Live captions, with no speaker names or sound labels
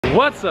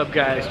What's up,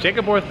 guys?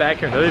 Jacoborth back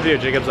here, another video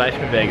of Jacob's Life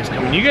in Vegas,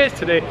 coming to you guys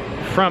today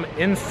from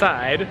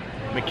inside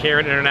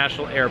McCarran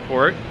International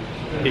Airport,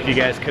 if you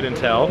guys couldn't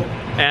tell.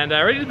 And I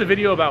already did the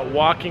video about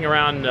walking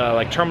around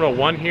like Terminal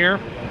 1 here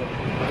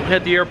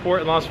at the airport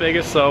in Las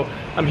Vegas, so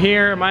I'm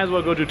here, might as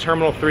well go to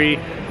Terminal 3,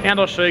 and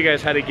I'll show you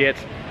guys how to get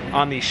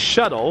on the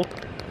shuttle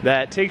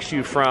that takes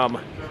you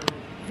from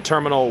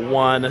Terminal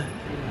 1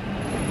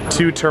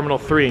 to Terminal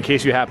 3 in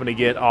case you happen to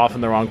get off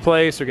in the wrong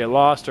place or get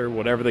lost or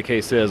whatever the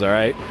case is, all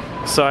right?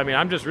 So, I mean,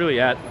 I'm just really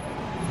at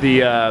the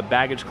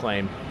baggage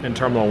claim in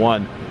Terminal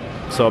 1.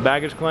 So,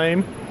 baggage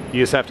claim,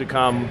 you just have to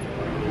come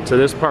to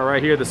this part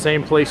right here, the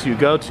same place you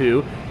go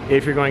to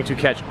if you're going to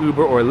catch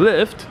Uber or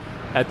Lyft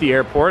at the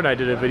airport. I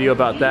did a video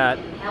about that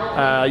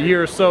a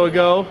year or so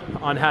ago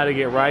on how to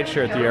get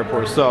rideshare at the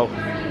airport. So,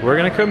 we're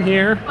gonna come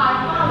here,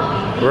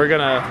 we're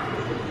gonna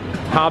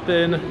hop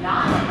in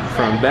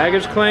from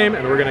baggage claim,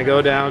 and we're gonna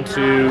go down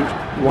to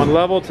one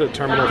level to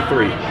Terminal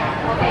 3.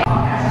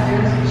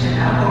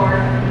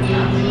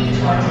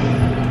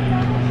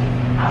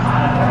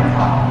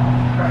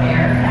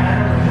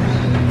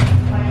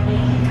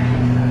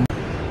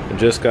 I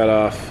just got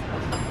off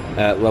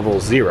at level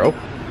 0.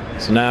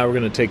 So now we're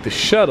gonna take the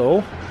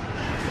shuttle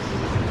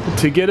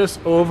to get us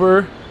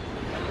over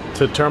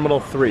to Terminal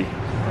 3.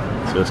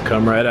 So just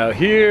come right out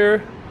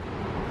here.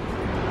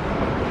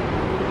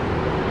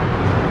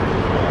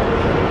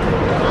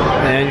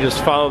 And you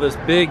just follow this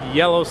big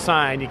yellow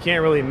sign. You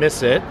can't really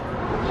miss it.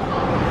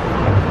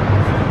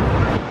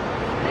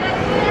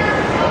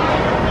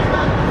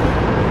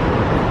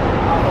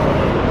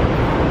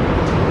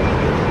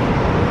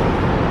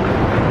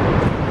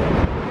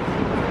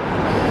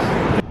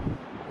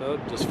 So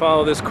just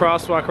follow this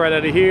crosswalk right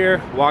out of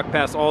here. Walk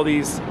past all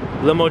these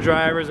limo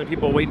drivers and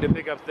people waiting to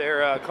pick up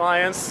their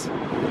clients.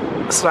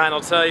 The sign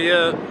will tell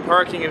you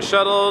parking and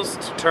shuttles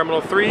to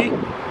Terminal 3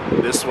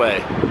 this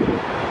way.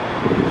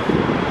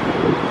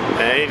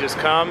 And you just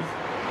come, you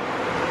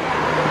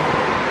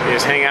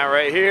just hang out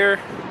right here,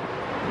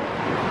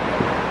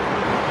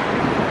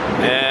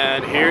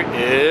 and here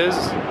is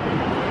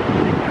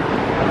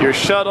your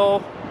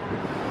shuttle.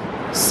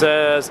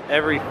 Says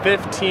every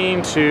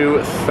 15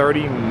 to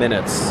 30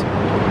 minutes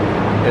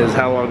is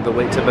how long the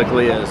wait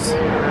typically is.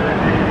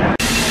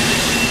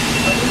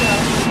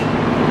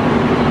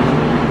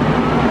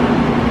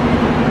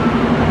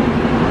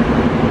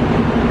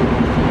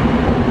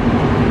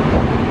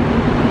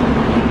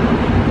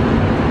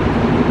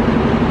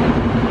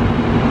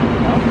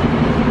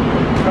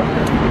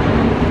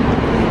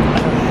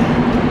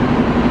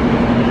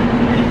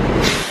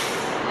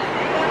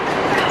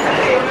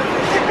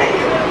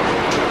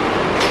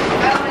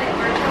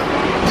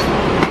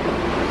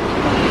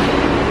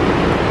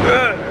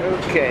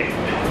 Okay.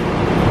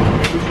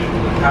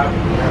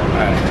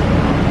 Alright.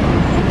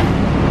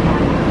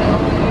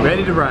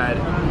 Ready to ride.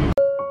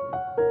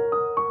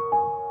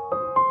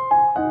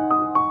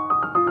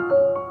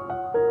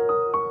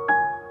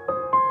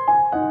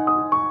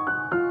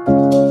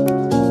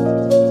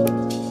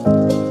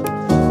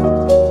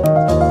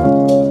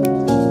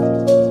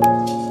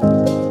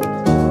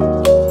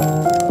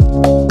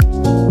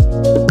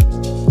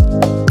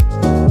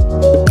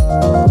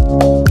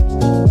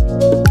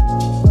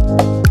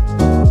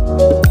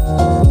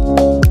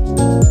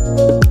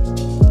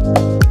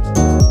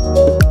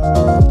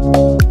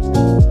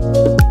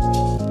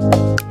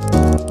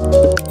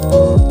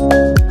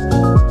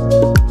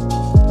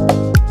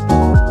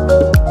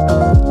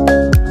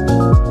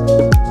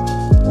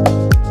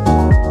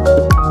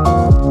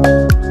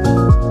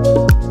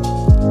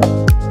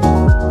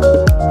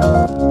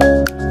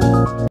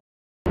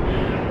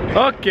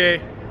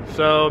 Okay,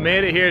 so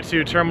made it here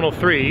to Terminal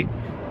 3.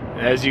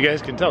 As you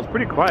guys can tell, it's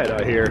pretty quiet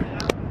out here.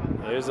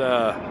 There's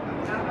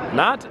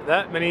not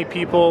that many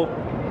people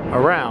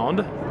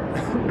around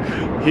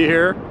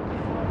here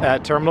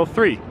at Terminal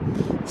 3.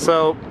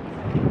 So,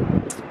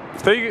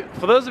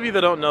 for those of you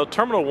that don't know,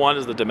 Terminal 1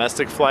 is the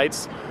domestic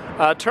flights.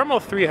 Terminal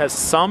 3 has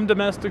some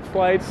domestic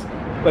flights,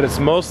 but it's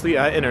mostly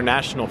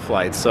international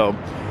flights. So,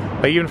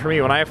 like even for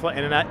me, when I fly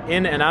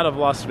in and out of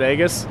Las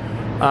Vegas,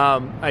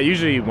 I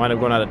usually wind up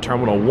going out of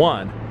Terminal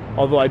 1.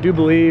 Although I do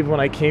believe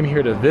when I came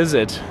here to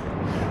visit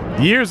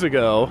years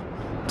ago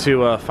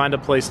to find a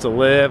place to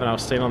live, and I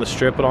was staying on the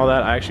Strip and all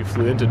that, I actually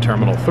flew into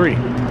Terminal 3.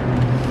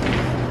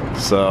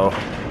 So,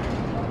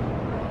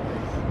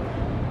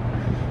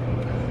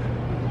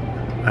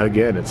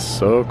 again, it's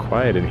so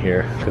quiet in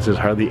here because there's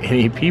hardly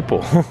any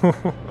people.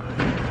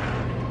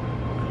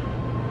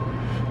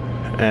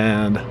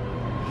 And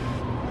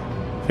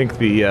I think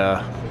the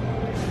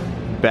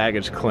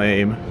baggage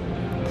claim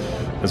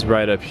is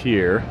right up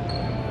here.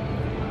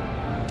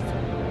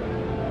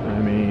 I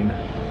mean,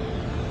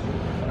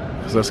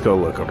 so let's go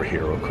look over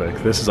here real quick.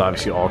 This is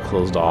obviously all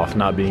closed off,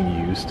 not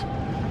being used.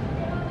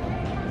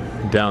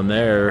 Down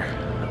there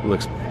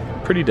looks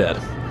pretty dead.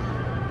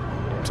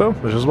 So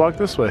let's just walk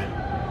this way.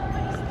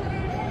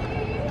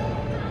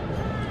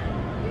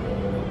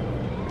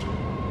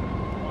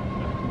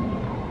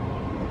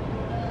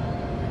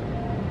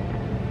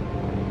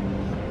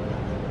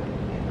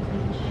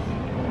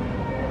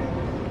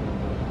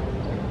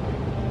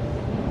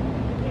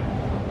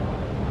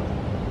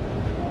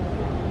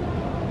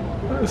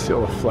 Let's see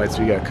all the flights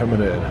we got coming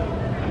in.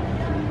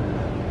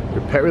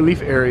 Your pet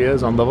relief area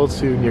is on level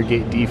 2 near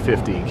gate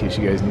D50, in case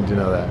you guys need to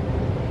know that.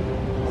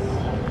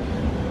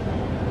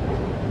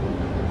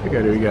 We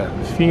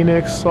got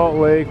Phoenix, Salt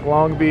Lake,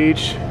 Long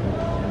Beach.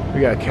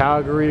 We got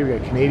Calgary. We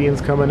got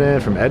Canadians coming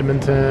in from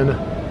Edmonton,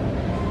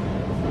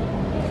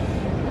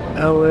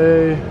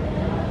 LA,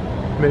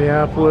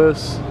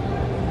 Minneapolis,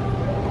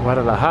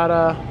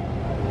 Guadalajara,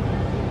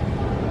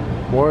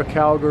 more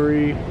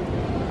Calgary,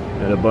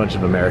 and a bunch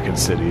of American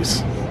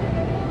cities.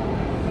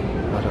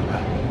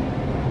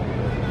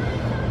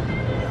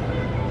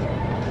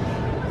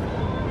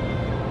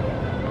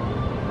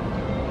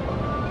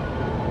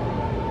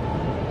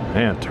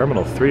 Man,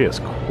 Terminal 3 is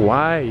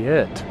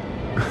quiet.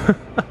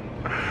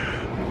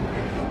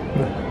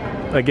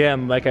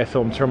 Again, like I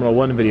filmed Terminal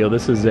 1 video,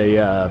 this is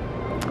a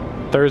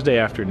Thursday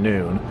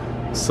afternoon.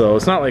 So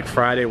it's not like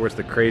Friday where it's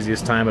the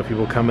craziest time of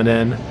people coming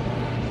in.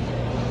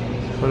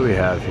 What do we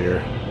have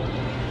here?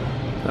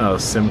 Oh,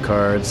 SIM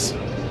cards.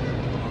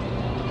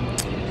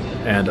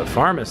 And a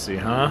pharmacy,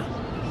 huh?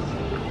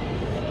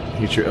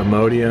 You get your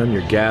Imodium,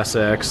 your Gas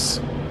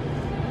X,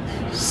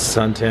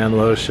 suntan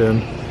lotion.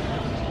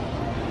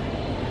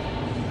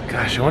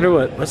 Gosh, I wonder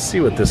what, let's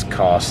see what this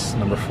costs.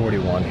 Number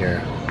 41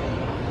 here.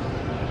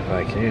 If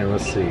I can,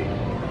 let's see.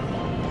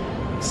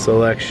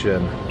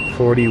 Selection,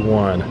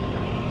 41.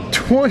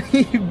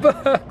 20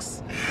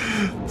 bucks!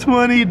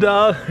 $20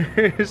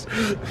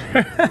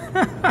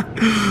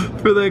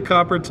 for the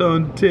copper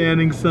tone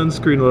tanning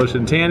sunscreen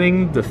lotion.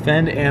 Tanning,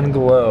 defend, and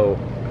glow.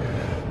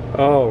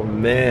 Oh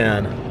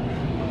man.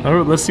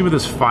 Let's see what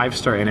this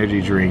 5-star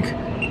energy drink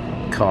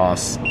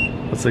costs.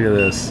 Let's look at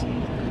this.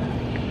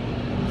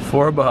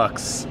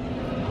 $4.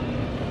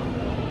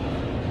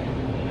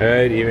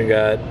 Alright, you even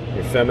got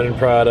your feminine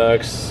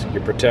products,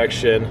 your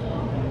protection,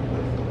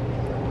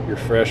 your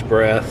fresh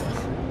breath.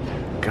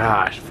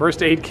 Gosh,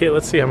 first aid kit.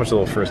 Let's see how much a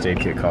little first aid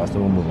kit costs,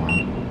 and we'll move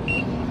on.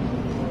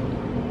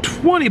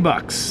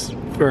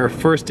 $20 for a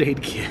first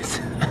aid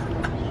kit.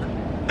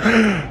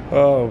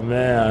 Oh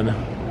man.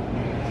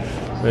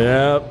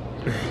 Yep.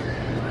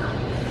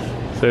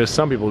 There's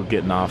some people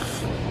getting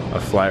off a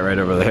flight right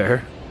over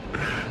there.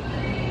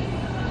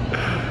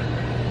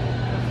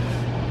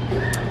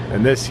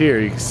 And this here,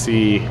 you can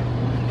see,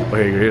 oh,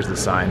 here's the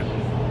sign.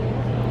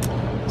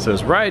 It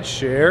says ride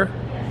share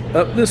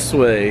up this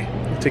way.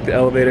 You take the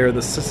elevator and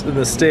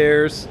the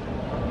stairs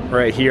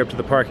right here up to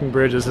the parking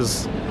bridge. This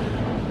is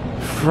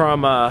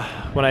from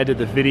when I did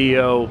the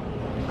video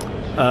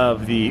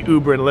of the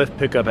Uber and Lyft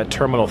pickup at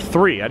Terminal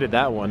 3. I did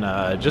that one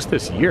just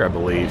this year, I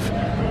believe.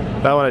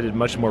 That one I did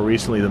much more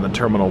recently than the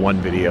Terminal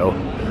 1 video.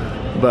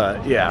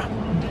 But yeah,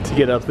 to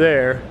get up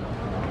there,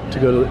 to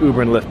go to the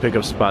Uber and Lyft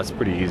pickup spot's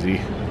pretty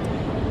easy.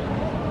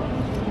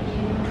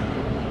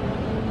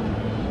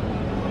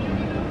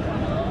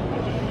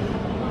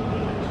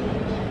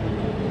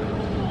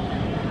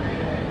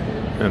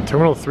 And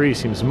Terminal 3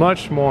 seems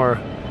much more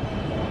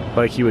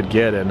like you would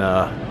get in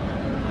the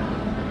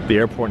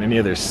airport in any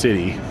other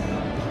city.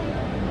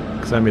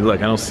 Because I mean,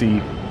 look, I don't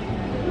see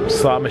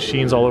slot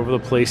machines all over the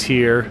place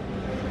here.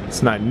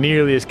 It's not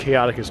nearly as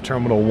chaotic as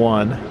Terminal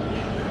 1.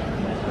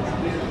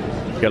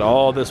 You got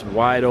all this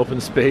wide open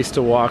space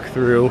to walk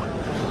through.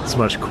 It's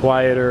much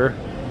quieter.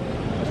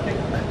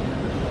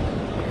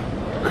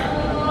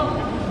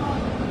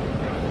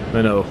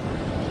 I know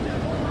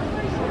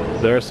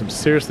there are some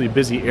seriously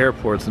busy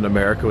airports in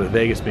America, with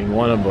Vegas being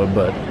one of them,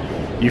 but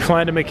you fly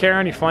into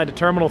McCarran, you fly into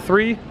Terminal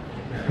 3,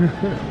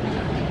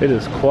 it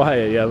is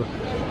quiet. You have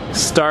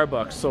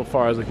Starbucks so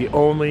far is like the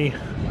only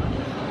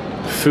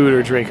food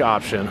or drink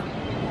option.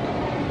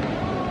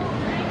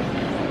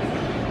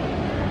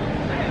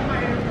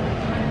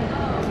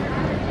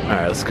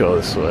 Alright, let's go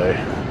this way.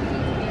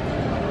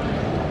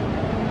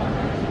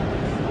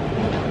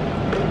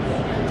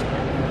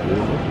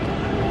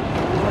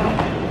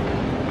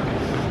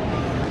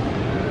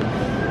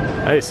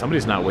 Hey,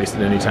 somebody's not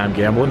wasting any time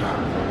gambling.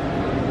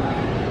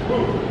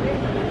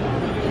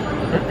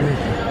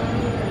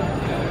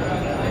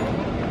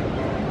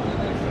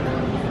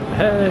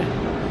 Hey,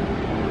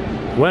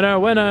 winner,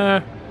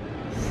 winner.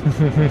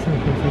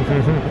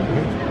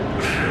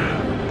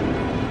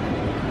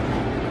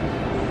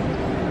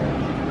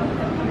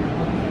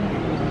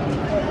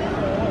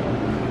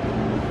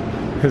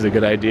 This is a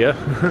good idea.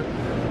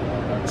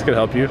 It's gonna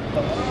help you.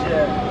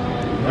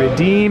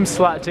 Redeem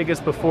slot tickets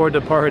before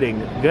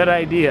departing. Good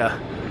idea.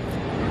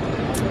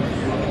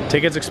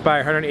 Tickets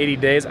expire 180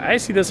 days. I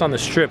see this on the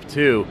Strip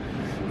too.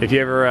 If you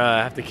ever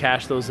have to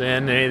cash those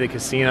in any of the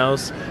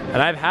casinos.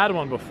 And I've had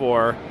one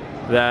before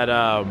that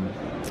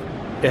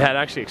it had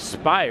actually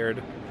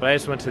expired, but I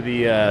just went to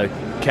the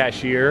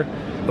cashier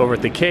over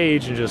at the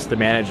cage and just the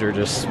manager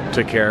just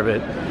took care of it.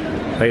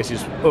 I guess he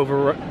just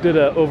did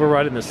an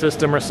override in the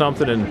system or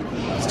something and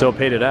still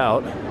paid it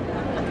out.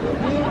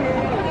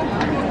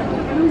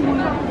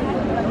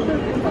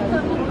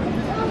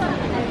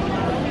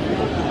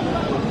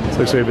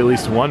 Looks like we have at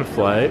least one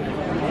flight.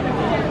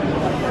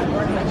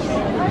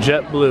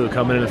 JetBlue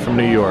coming in from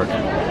New York.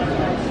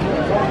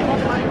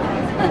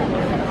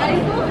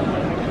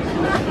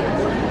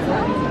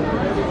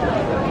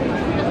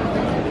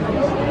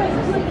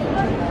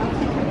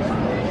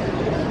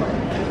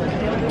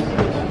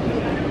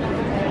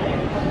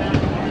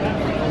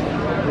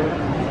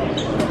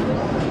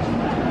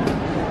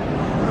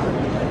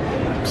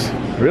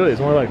 Really,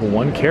 it's more like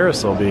one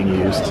carousel being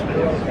used.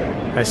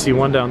 I see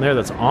one down there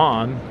that's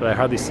on, but I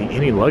hardly see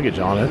any luggage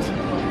on it.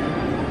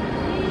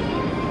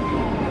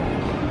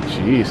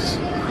 Jeez.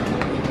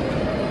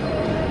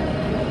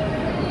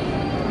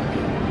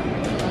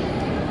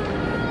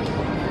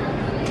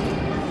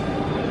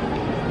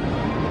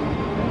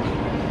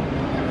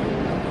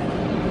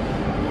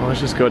 Well, let's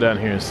just go down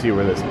here and see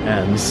where this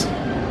ends.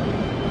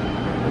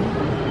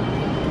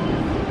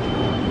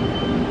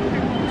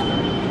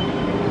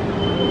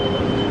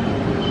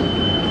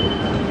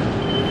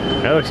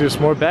 Yeah, looks like there's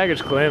more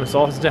baggage claim. It's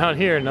all down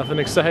here, nothing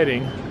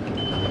exciting.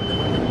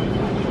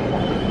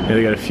 Yeah,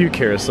 they got a few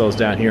carousels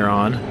down here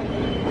on,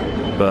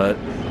 but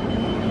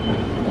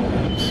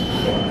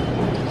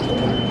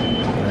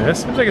that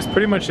seems like it's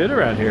pretty much it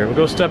around here. We'll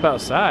go step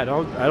outside.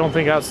 I don't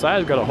think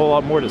outside's got a whole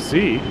lot more to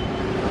see.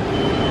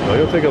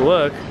 We'll go take a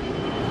look.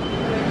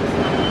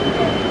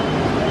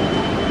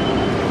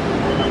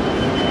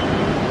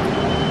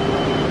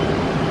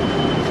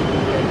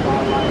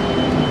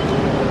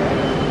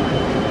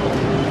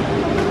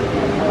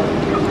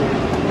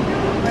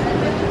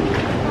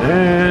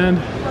 And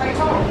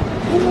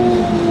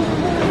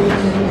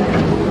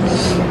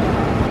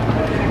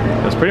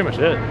that's pretty much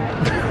it.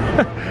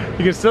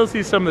 You can still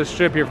see some of the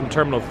strip here from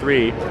Terminal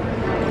 3.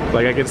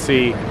 Like I can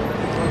see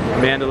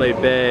Mandalay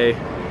Bay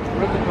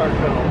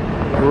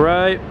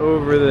right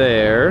over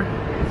there.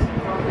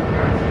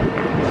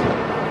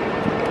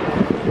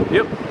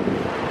 Yep.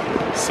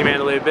 See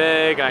Mandalay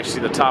Bay. I can actually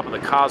see the top of the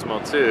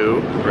Cosmo too,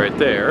 right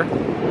there.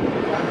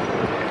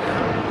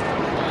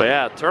 But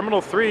yeah, Terminal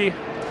 3.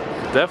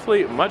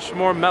 Definitely much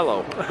more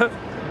mellow.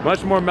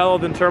 Much more mellow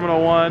than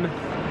Terminal 1.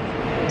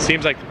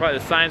 Seems like probably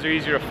the signs are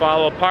easier to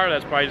follow. Part of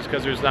that's probably just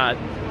because there's not,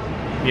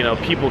 you know,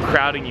 people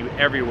crowding you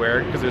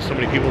everywhere because there's so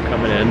many people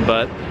coming in.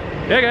 But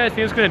yeah, guys, I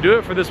think it's going to do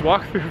it for this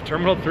walkthrough of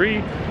Terminal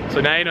 3. So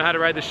now you know how to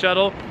ride the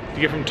shuttle to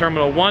get from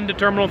Terminal 1 to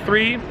Terminal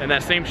 3, and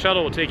that same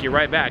shuttle will take you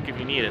right back if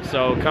you need it.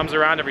 So it comes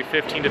around every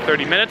 15 to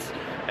 30 minutes.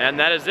 And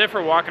that is it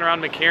for walking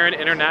around McCarran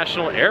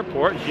International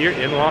Airport here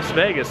in Las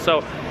Vegas.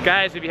 So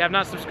guys, if you have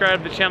not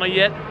subscribed to the channel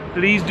yet,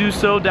 please do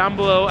so down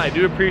below. I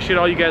do appreciate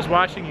all you guys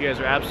watching. You guys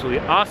are absolutely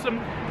awesome.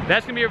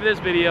 That's gonna be it for this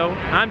video.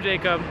 I'm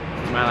Jacob.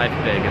 It's my life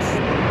in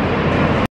Vegas.